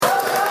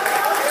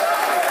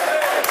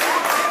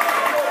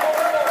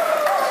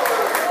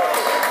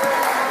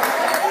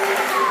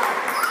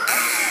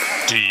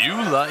you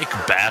like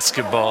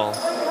basketball?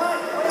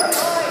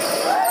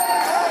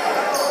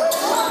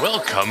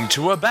 Welcome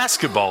to a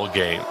basketball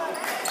game.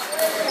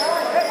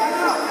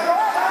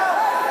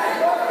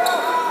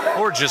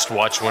 Or just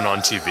watch one on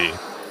TV.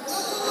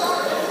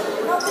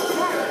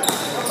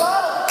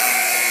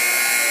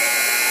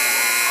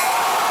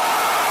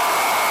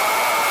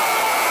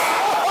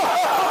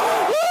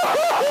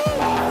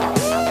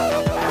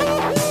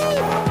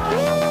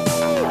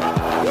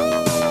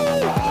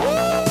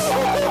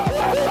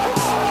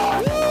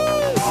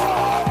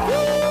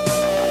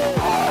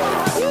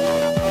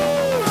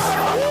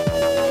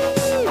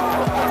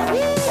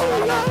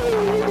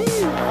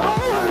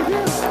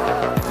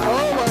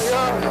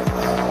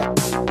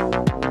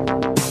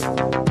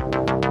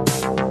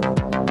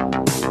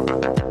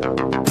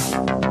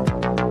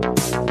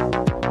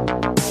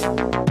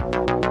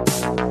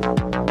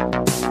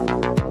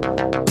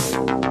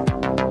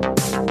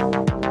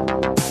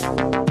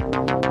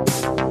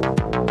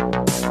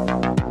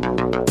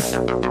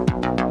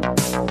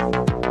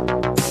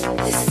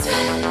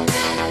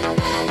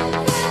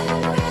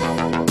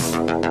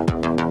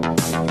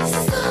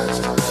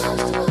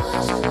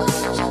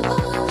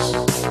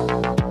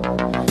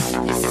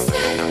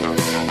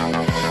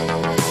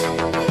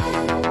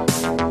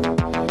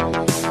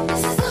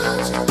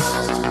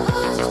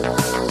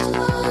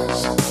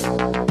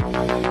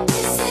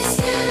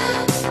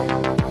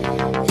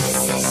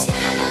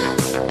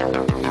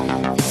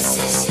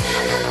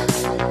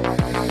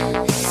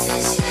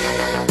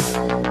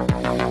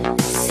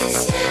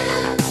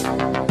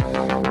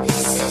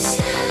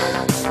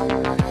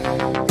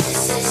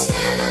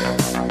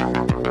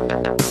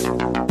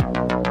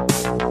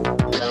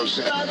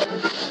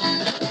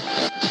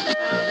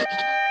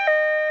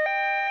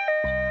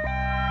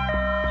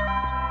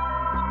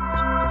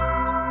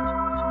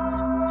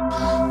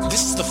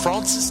 This is the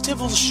Francis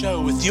Tibbles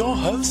Show with your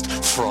host,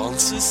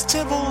 Francis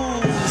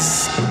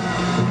Tibbles.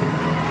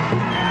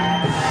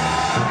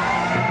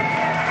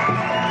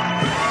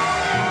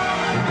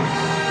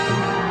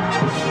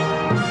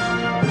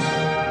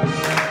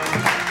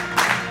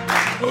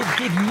 Oh,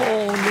 good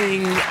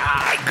morning.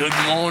 Good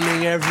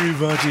morning,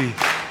 everybody.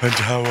 And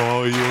how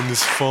are you on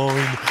this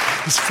fine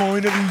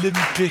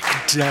Olympic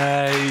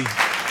day?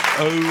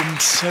 Oh, I'm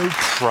so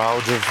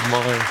proud of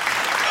my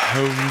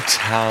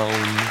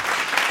hometown,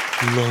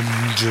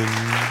 London.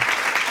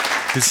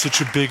 It's such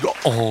a big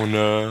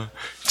honour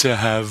to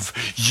have,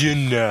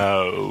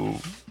 the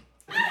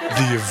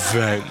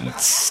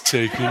events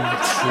taking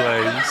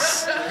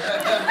place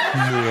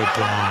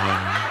nearby.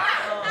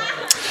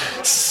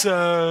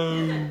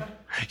 So,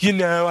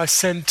 I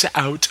sent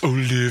out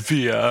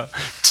Olivia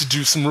to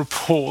do some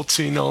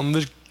reporting on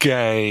the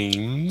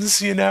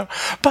games, but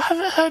I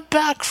haven't heard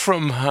back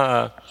from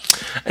her.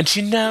 And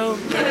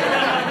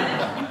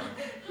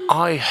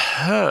I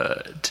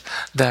heard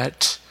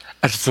that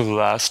at the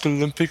last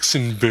Olympics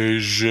in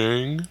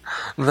Beijing,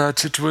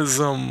 that it was,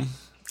 oh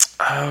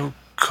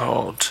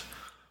God,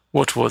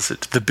 what was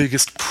it? The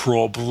biggest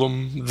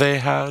problem they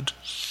had?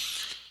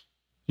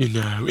 In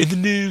the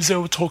news they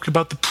were talking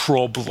about the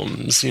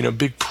problems,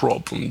 big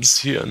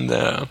problems here and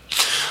there.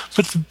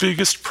 But the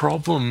biggest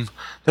problem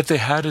that they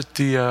had at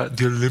the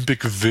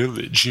Olympic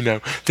Village,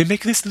 they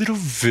make this little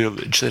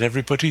village that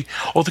everybody,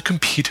 all the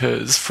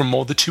competitors from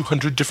all the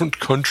 200 different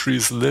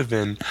countries live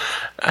in.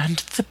 And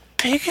the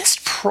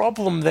biggest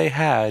problem they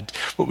had,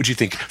 what would you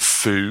think?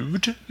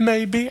 Food,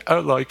 maybe?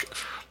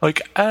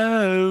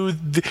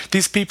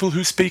 These people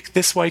who speak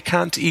this way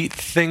can't eat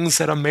things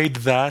that are made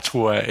that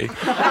way.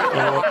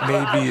 Or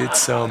maybe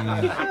it's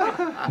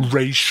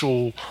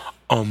racial,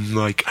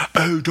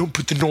 don't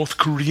put the North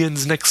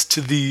Koreans next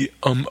to the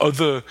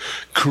other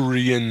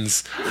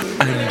Koreans,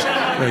 and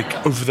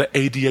over the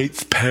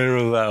 88th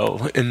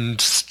parallel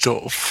and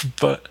stuff.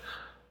 But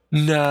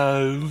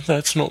no,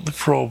 that's not the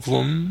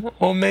problem.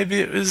 Or maybe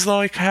it was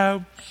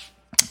how,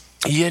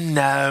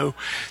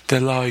 they're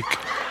like,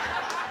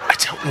 I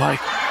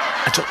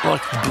don't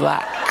like the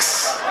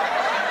blacks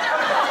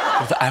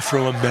or the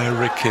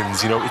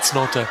Afro-Americans. It's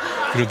not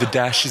the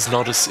dash is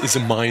not is a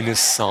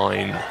minus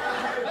sign.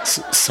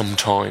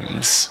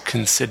 Sometimes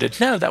considered.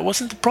 No, that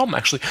wasn't the problem,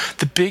 actually.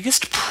 The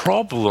biggest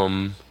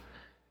problem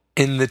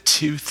in the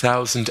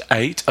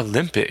 2008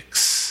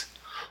 Olympics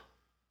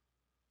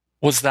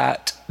was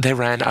that they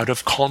ran out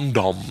of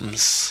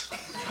condoms.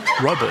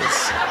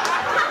 Rubbers.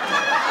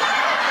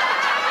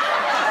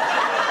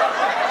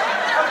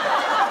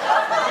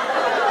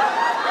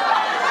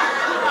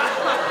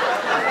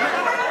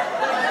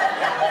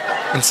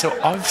 And so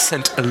I've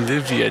sent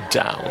Olivia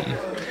down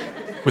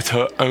with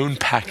her own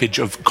package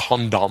of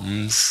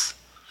condoms.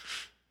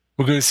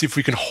 We're going to see if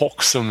we can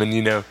hawk some and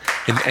make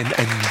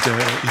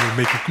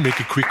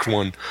a quick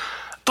one.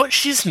 But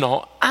she's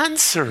not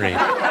answering.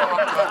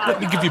 Let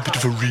me give you a bit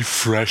of a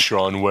refresher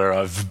on where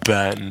I've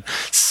been.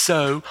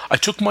 So, I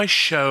took my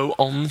show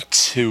on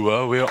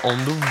tour. We're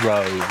on the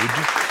road.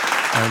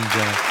 And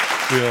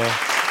we're,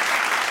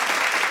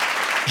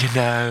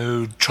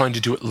 trying to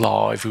do it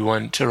live. We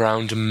went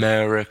around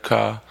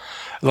America.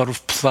 a lot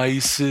of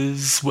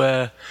places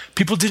where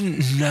people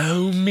didn't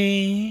know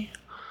me.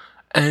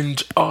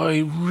 And I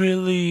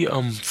really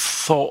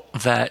thought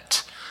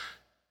that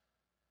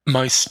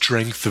my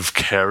strength of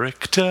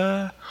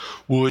character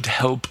would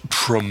help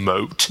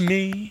promote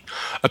me.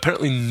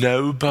 Apparently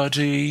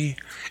nobody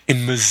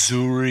in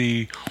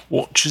Missouri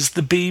watches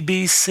the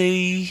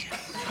BBC.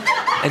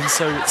 And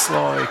so it's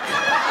like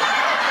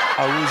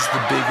I was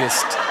the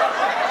biggest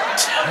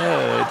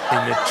turd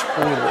in a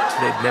toilet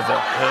they'd never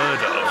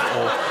heard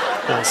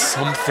of or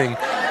something.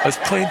 I was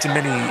playing to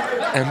many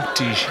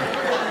empty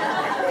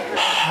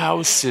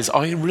houses.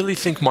 I really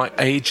think my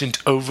agent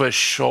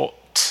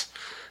overshot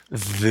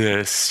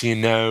this,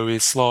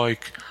 it's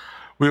like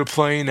we were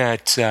playing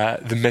at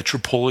the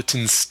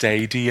Metropolitan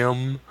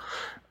Stadium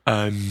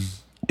in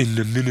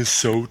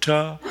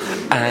Minnesota,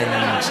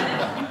 and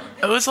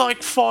it was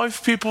like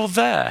 5 people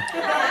there.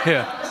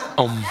 Here,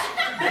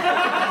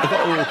 I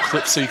got a little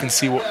clip so you can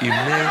see what you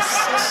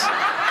missed.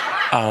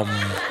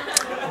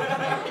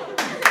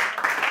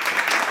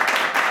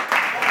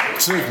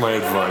 Take my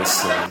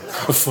advice, son.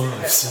 5,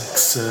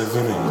 6,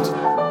 7, 8.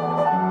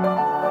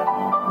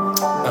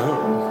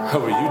 Oh, how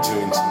are you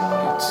doing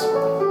tonight?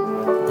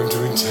 I'm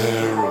doing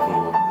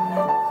terrible.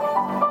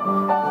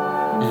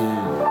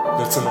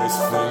 That's a nice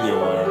thing you're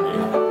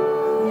wearing.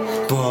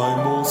 Buy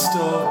more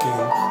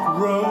stocking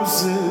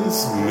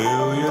roses,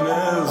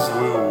 millionaires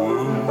will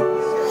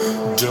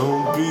woo.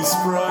 Don't be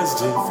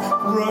surprised if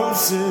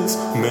roses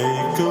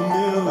make a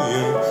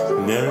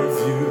millionaire of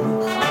you.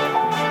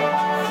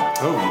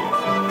 Oh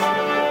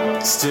yeah.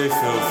 Stay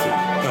filthy.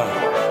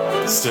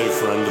 Stay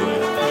friendly.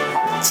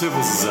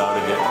 Tibbles is out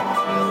of here.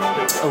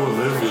 Oh,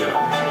 Olivia.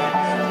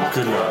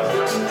 Good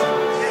night.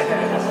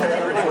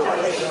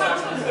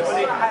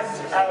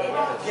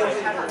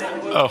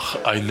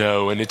 Oh, I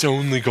know, and it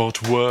only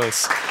got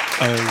worse.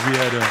 We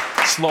had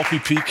a Sloppy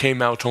P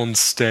came out on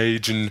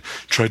stage and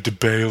tried to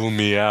bail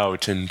me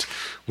out, and,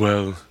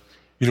 well,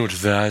 you know what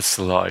that's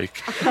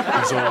like.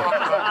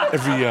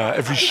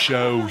 Every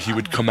show he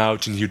would come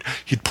out and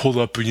he'd pull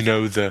up,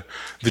 the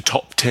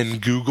top 10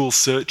 Google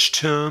search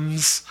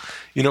terms,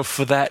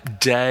 for that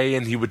day,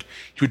 and he would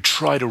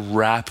try to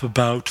rap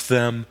about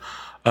them.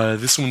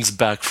 This one's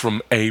back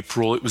from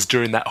April. It was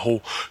during that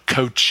whole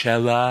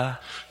Cochella.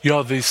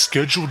 Yeah, they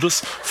scheduled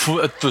us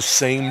for at the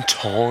same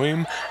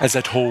time as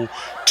that whole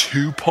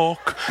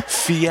Tupac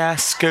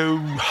fiasco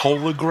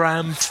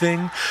hologram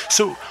thing.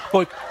 So,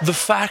 the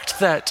fact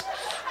that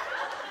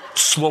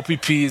Sloppy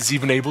P is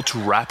even able to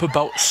rap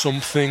about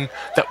something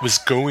that was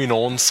going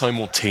on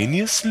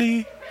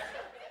simultaneously,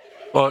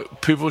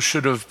 people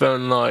should have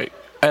been like,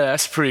 hey,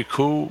 that's pretty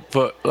cool,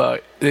 but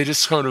they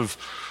just kind of,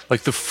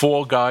 the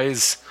 4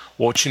 guys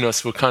watching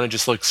us were kind of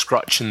just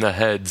scratching their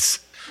heads,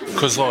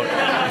 because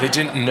they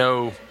didn't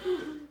know,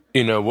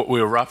 what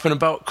we were rapping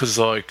about, because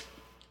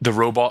the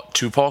robot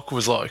Tupac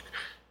was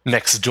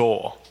next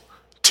door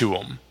to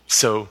them,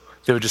 so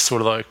they were just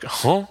sort of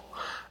huh?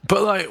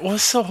 But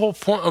what's the whole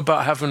point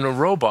about having a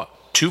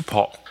robot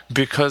Tupac?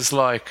 Because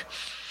so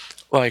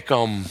you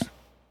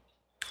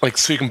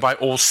can buy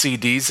all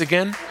CDs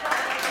again.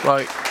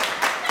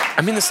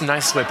 I mean this the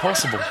nicest way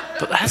possible,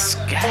 but that's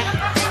gay.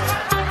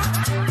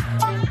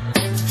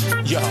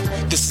 Yo,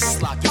 this is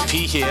Sloppy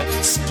P here,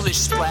 splish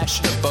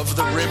splashing above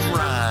the rim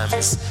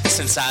rhymes,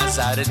 since I was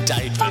out of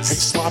diapers. Hey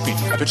Sloppy,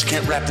 I bet you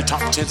can't rap the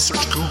top 10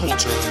 search Google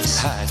terms.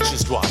 Hi,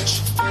 just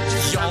watch.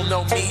 Y'all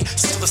know me,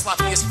 still the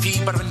sloppiest P,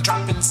 but I've been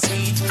dropping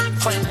seed.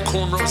 Playing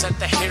cornrows at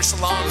the hair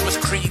salon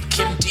with Creed,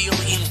 Kim Deal,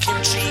 eating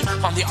kimchi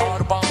on the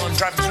Autobahn,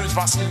 driving through the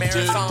Boston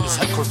Marathon. Dude, it's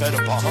like Corvette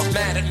Obama.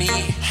 Mad at me,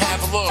 have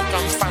a look,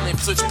 I'm finally a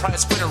Pulitzer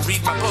Prize winner,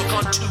 read my book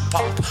on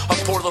Tupac, a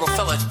poor little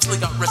fella till he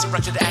got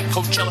resurrected at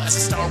Coachella as a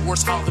Star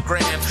Wars hologram.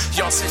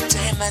 Y'all said,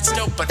 damn, that's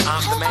dope, but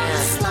I'm the man.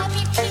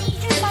 Sloppy P,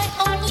 you're my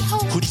only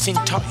hope. Who do you think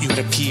taught you how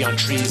to pee on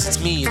trees? It's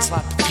me, it's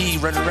Sloppy P,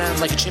 running around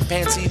like a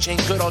chimpanzee. Jane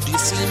Goodall, do you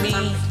see me?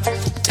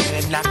 Taking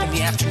a nap in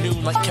the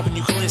afternoon like Kevin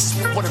Euclid.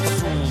 What a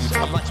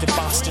buffoon. I'm like the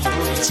Boston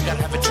Bruins. You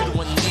gotta have a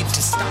 2-to-1 lead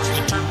to stop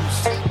me, too.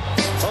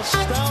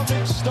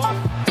 Astounding stuff.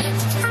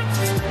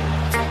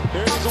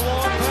 Here's a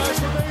long pass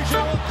from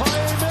Asia.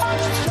 Playing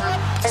middle shot.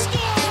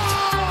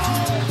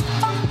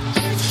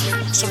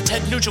 So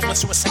Ted Nugent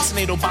wants to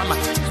assassinate Obama.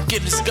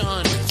 Get his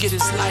gun, get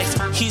his life.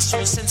 He's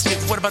so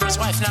sensitive. What about his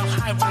wife? Now,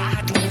 I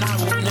do not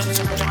want to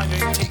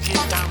take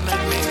it down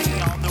that many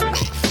all the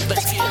way.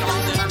 Let's get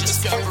on the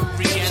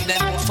Discovery and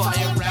then we'll fly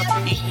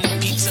around eating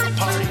pizza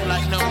party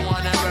like no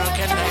one ever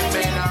can.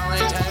 They've been all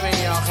into me,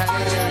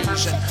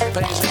 occasion.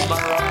 Pays me my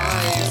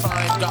life.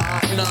 I've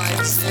got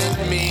knives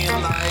in me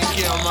like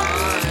you're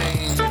mine.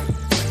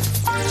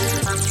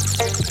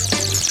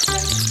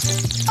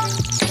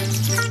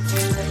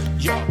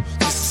 Yo,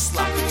 this is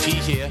Sloppy P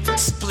here,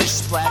 splish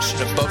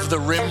splashing above the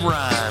rim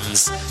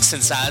rhymes,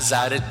 since I was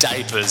out of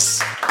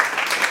diapers.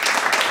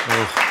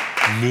 Oh,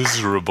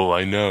 miserable,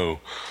 I know,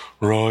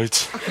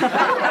 right?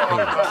 Oh,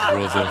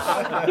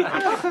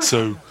 brother.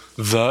 So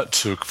that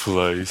took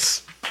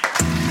place.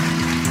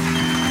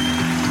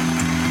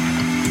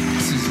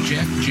 This is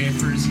Jeff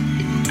Jeffers,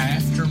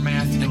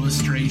 Aftermath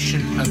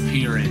illustration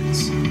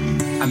appearance.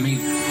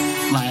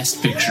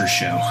 Last picture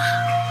show.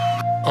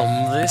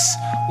 This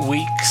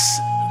week's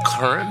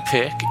current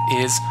pick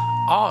is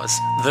Oz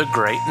the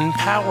Great and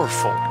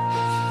Powerful.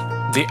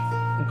 The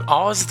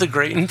Oz the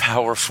Great and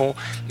Powerful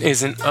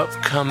is an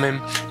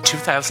upcoming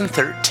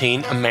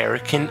 2013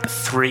 American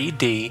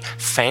 3D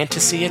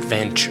fantasy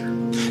adventure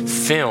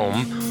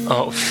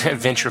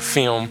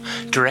film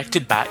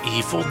directed by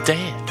Evil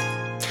Dead.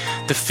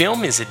 The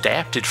film is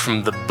adapted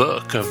from the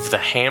Book of the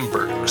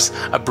Hamburgs,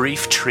 a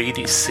brief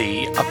treatise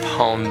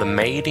upon the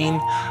mating,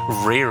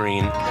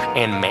 rearing,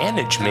 and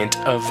management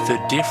of the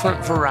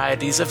different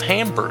varieties of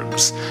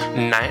Hamburgs.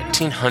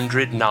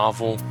 1900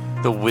 novel,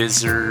 The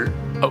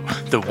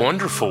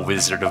Wonderful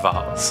Wizard of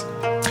Oz.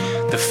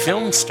 The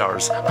film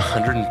stars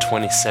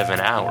 127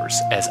 hours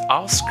as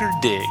Oscar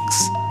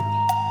Diggs.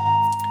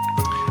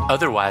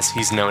 Otherwise,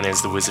 he's known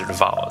as the Wizard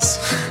of Oz.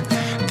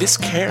 This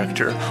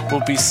character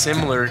will be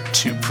similar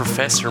to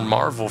Professor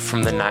Marvel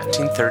from the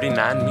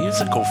 1939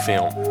 musical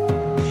film.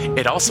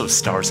 It also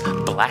stars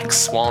Black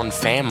Swan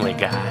Family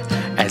Guy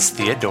as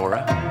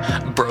Theodora,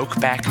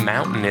 Brokeback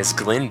Mountain as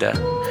Glinda,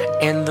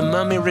 and The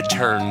Mummy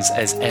Returns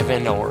as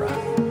Evanora.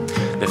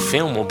 The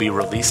film will be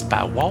released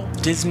by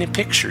Walt Disney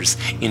Pictures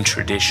in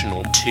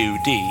traditional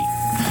 2D,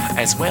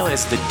 as well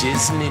as the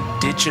Disney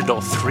Digital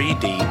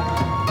 3D,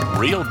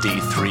 Real D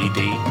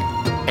 3D,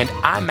 and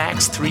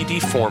IMAX 3D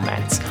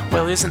formats.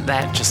 Well, isn't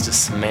that just a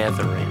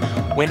smattering?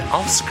 When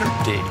Oscar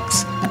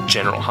Diggs,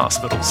 General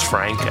Hospital's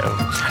Franco,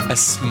 a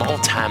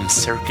small-time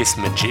circus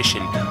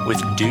magician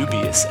with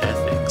dubious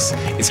ethics,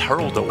 is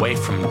hurled away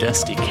from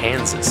dusty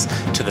Kansas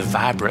to the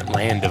vibrant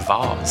land of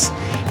Oz,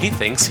 he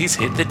thinks he's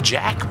hit the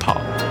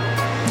jackpot.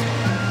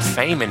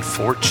 Fame and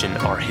fortune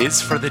are his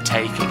for the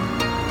taking.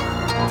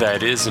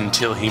 That is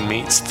until he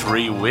meets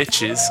three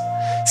witches,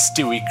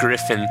 Stewie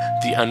Griffin,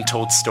 the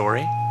Untold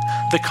Story,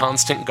 the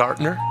Constant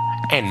Gartner,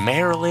 and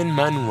Marilyn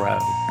Monroe,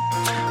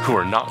 who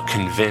are not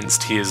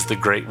convinced he is the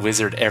great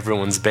wizard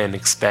everyone's been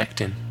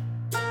expecting.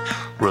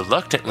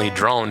 Reluctantly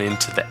drawn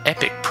into the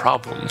epic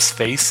problems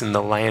facing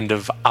the land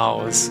of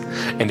Oz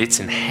and its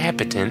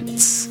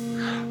inhabitants,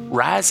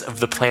 Rise of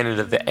the Planet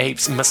of the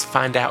Apes must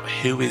find out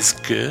who is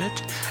good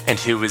and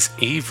who is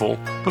evil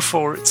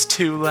before it's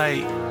too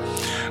late.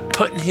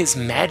 Putting his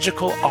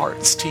magical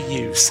arts to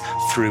use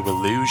through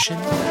illusion,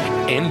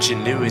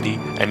 ingenuity,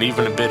 and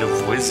even a bit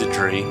of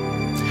wizardry,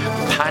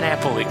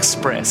 Pineapple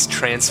Express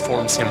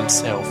transforms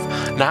himself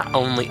not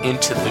only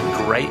into the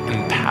great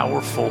and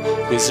powerful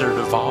Wizard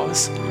of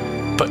Oz,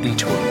 but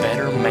into a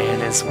better man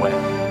as well.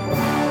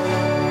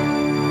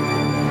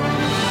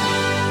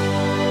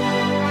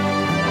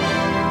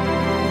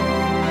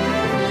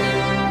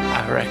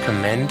 I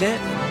recommend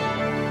it.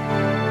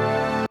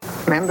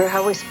 Remember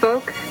how we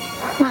spoke?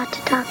 Not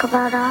to talk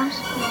about Oz.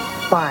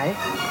 Why?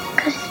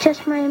 Because it's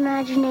just my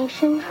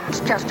imagination. It's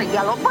just a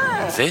yellow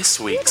bird. This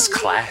week's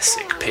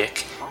classic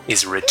pick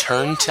is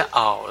Return to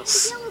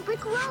Oz.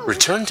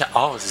 Return to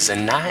Oz is a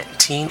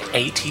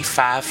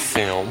 1985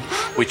 film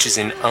which is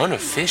an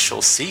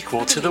unofficial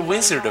sequel to The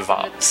Wizard of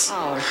Oz.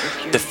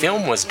 The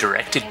film was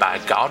directed by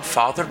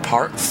Godfather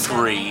Part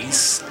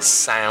 3's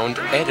sound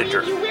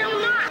editor.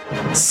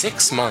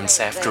 6 months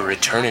after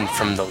returning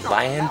from the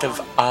land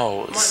of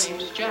Oz,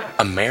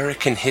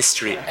 American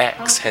History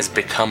X has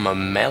become a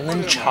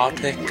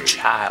melancholic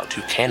child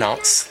who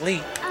cannot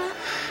sleep,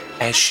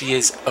 as she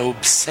is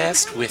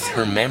obsessed with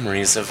her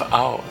memories of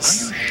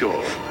Oz.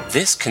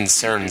 This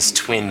concerns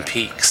Twin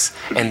Peaks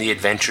and the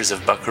adventures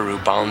of Buckaroo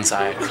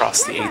Banzai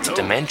across the 8th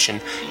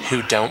dimension,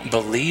 who don't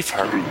believe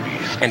her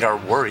and are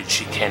worried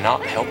she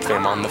cannot help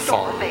them on the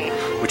farm,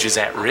 which is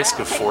at risk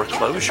of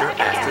foreclosure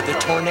after the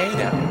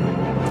tornado.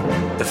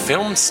 The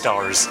film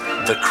stars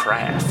The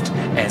Craft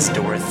as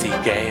Dorothy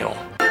Gale,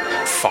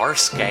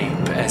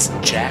 Farscape as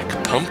Jack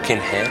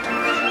Pumpkinhead,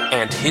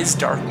 and His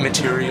Dark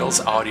Materials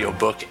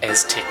audiobook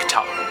as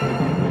TikTok.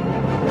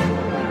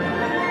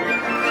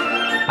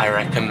 I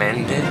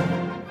recommend it.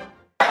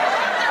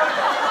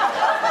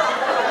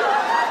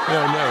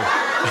 No,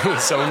 it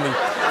was only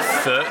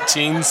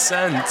 13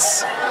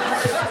 cents.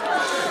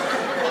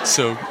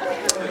 So,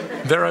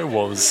 there I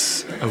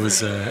was. I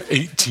was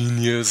 18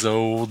 years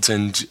old,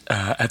 and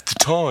at the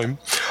time,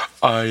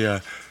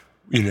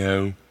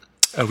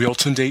 we all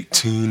turned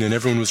 18, and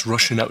everyone was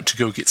rushing out to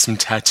go get some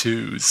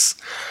tattoos.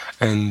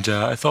 And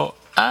I thought,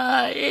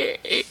 I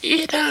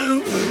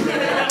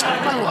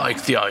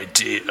like the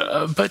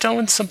idea, but I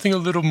want something a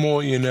little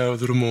more,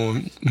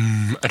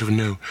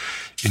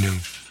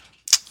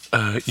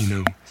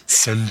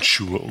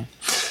 sensual.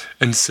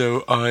 And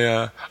so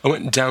I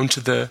went down to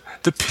the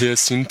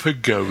piercing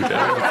pagoda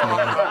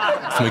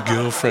with my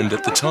girlfriend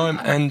at the time,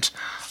 and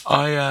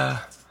I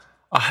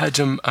had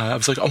I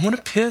was like, I want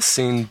a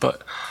piercing,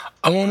 but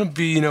I want to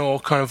be, all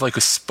kind of like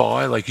a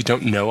spy, like you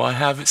don't know I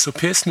have it, so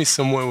pierce me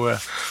somewhere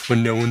where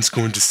no one's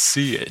going to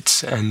see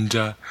it. And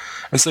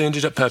so I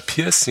ended up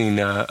piercing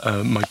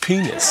my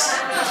penis.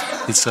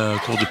 It's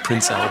called the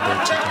Prince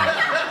Albert.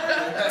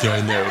 Yeah,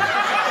 I know.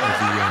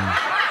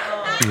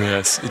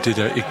 Yes,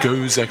 it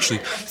goes actually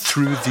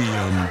through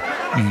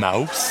the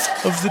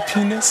mouth of the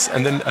penis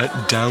and then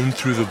down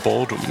through the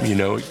bottom.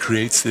 It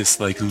creates this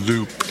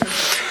loop,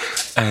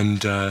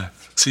 and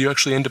so you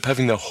actually end up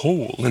having a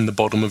hole in the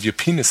bottom of your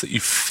penis that you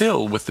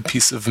fill with a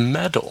piece of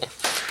metal.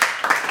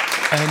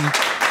 And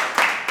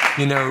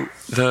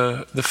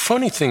the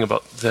funny thing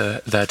about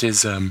that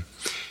is,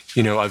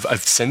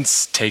 I've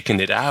since taken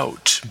it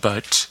out,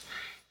 but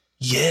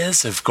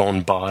years have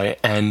gone by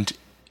and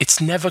it's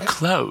never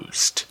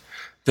closed.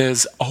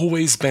 There's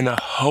always been a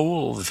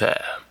hole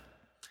there.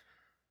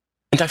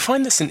 And I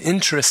find this an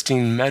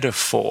interesting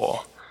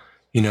metaphor,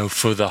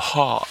 for the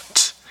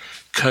heart.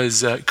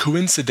 Because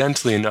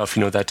coincidentally enough,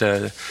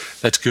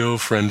 that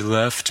girlfriend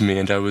left me,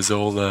 and I was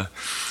all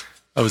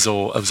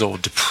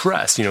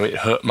depressed. It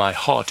hurt my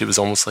heart. It was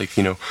almost like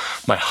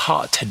my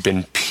heart had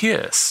been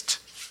pierced.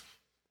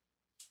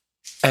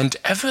 And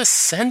ever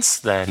since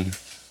then,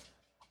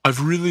 I've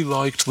really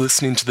liked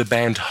listening to the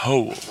band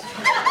Hole.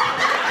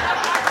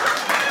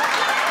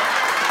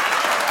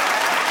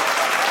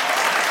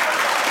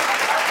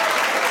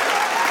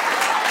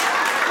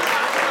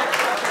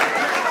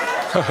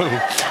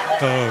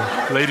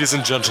 Oh, ladies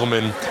and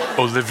gentlemen,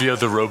 Olivia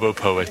the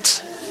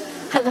Robopoet.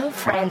 Hello,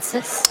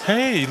 Francis.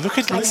 Hey,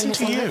 listen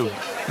to you.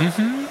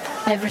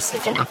 Mm-hmm. I've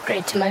received an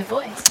upgrade to my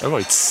voice. Oh,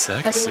 it's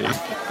sexy. How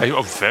do you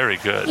like it? Oh, very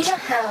good. You know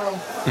how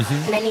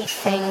many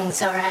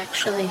things are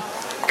actually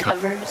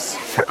covers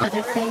for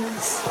other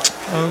things?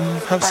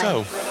 How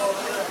so?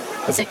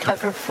 Is a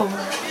cover for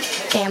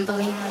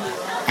gambling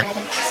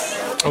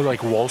addicts? Oh,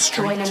 like Wall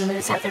Street? To win and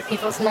lose other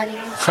people's money?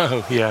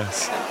 Oh,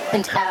 yes.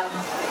 And how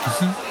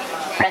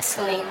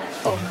wrestling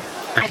or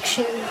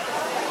action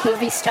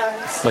movie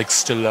stars like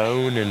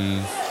Stallone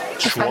and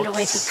Schwartz found a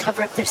way to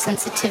cover up their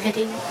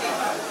sensitivity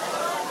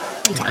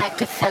and to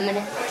act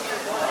effeminate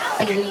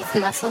underneath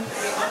muscles.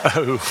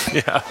 Oh,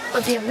 yeah.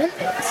 Well, the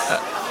Olympics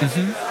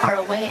are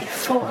a way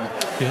for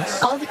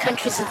all the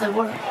countries of the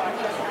world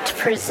to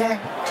present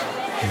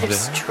their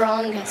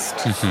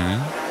strongest,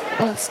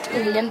 most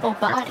nimble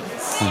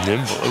bodies.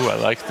 Nimble? Oh, I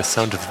like the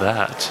sound of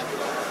that.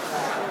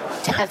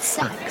 To have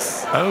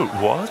sex. Oh,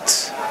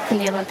 what? In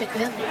the Olympic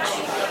Village.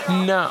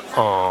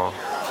 Nuh-uh.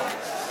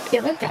 The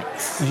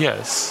Olympics.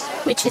 Yes.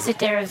 Which is a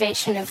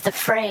derivation of the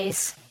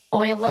phrase,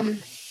 oil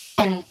 'em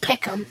and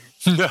pick 'em.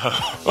 No.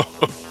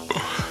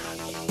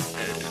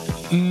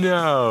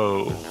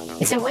 No.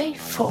 It's a way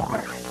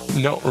for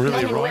not really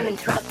men and right. women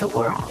throughout the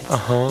world.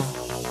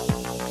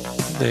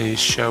 They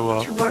show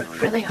up. To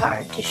work really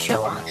hard to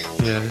show up.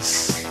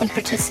 Yes. And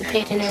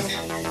participate in an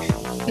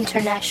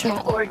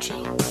international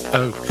orgy.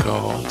 Oh,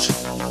 God.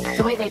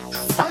 The way they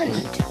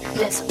fund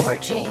this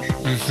orgy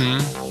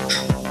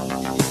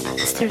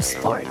is through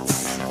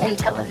sports and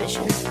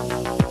television.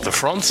 The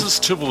Francis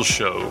Tibbles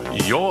Show,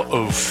 your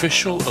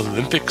official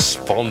Olympic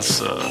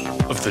sponsor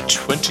of the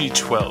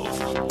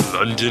 2012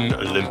 London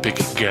Olympic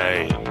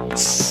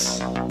Games.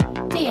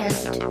 The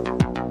end.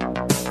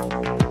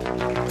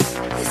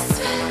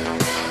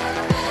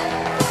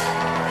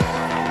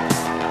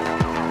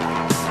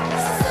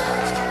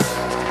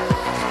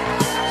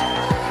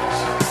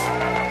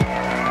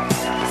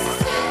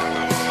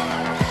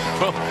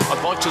 Well,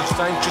 I'd like to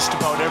thank just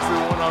about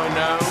everyone I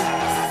know,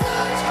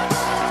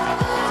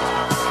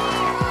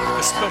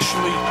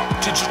 especially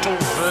Digital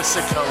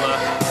Versicolor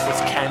with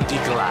Candy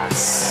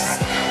Glass.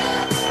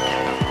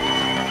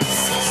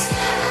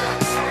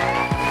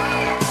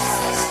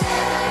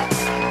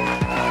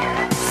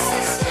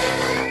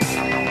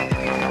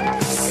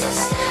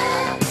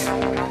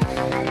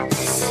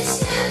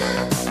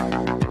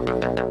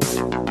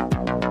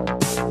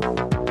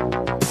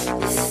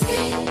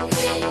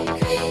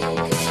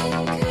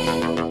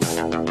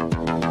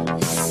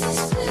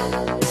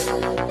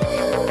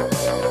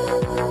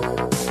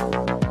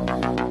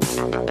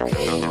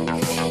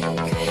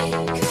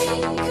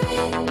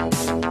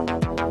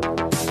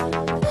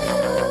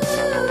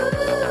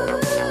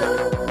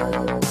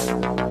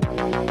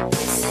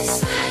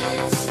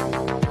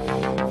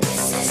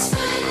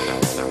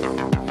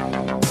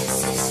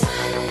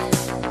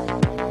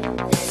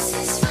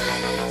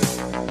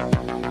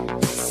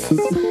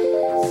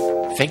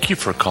 Thank you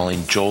for calling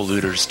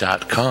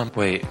JoelLooters.com.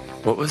 Wait,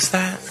 what was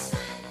that?